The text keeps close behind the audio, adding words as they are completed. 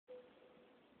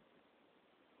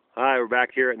Hi, we're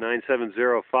back here at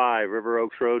 9705 River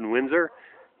Oaks Road in Windsor.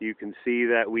 You can see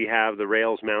that we have the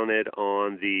rails mounted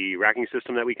on the racking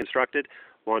system that we constructed.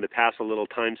 Wanted to pass a little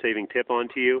time-saving tip on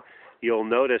to you. You'll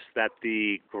notice that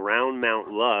the ground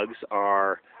mount lugs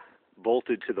are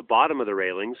bolted to the bottom of the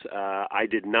railings. I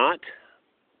did not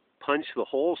punch the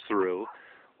holes through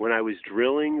when I was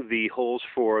drilling the holes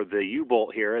for the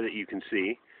U-bolt here that you can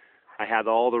see. I had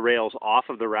all the rails off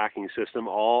of the racking system,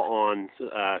 all on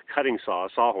cutting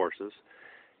sawhorses,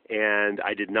 and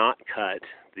I did not cut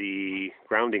the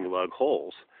grounding lug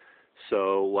holes.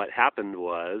 So what happened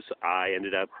was I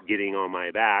ended up getting on my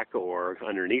back or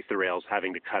underneath the rails,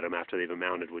 having to cut them after they've been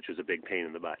mounted, which is a big pain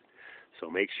in the butt. So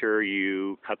make sure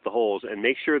you cut the holes, and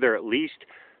make sure they're at least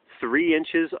 3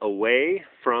 inches away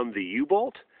from the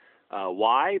U-bolt.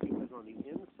 Why? Because on the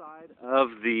inside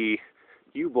of the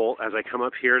U-bolt, as I come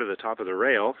up here to the top of the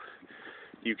rail,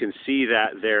 you can see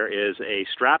that there is a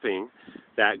strapping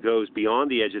that goes beyond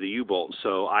the edge of the U-bolt.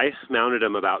 So I mounted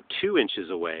them about 2 inches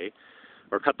away,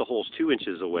 or cut the holes 2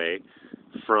 inches away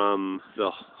from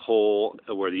the hole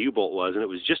where the U-bolt was, and it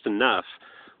was just enough,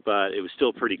 but it was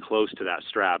still pretty close to that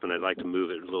strap, and I'd like to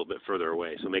move it a little bit further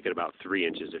away. So make it about 3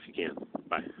 inches if you can.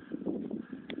 Bye.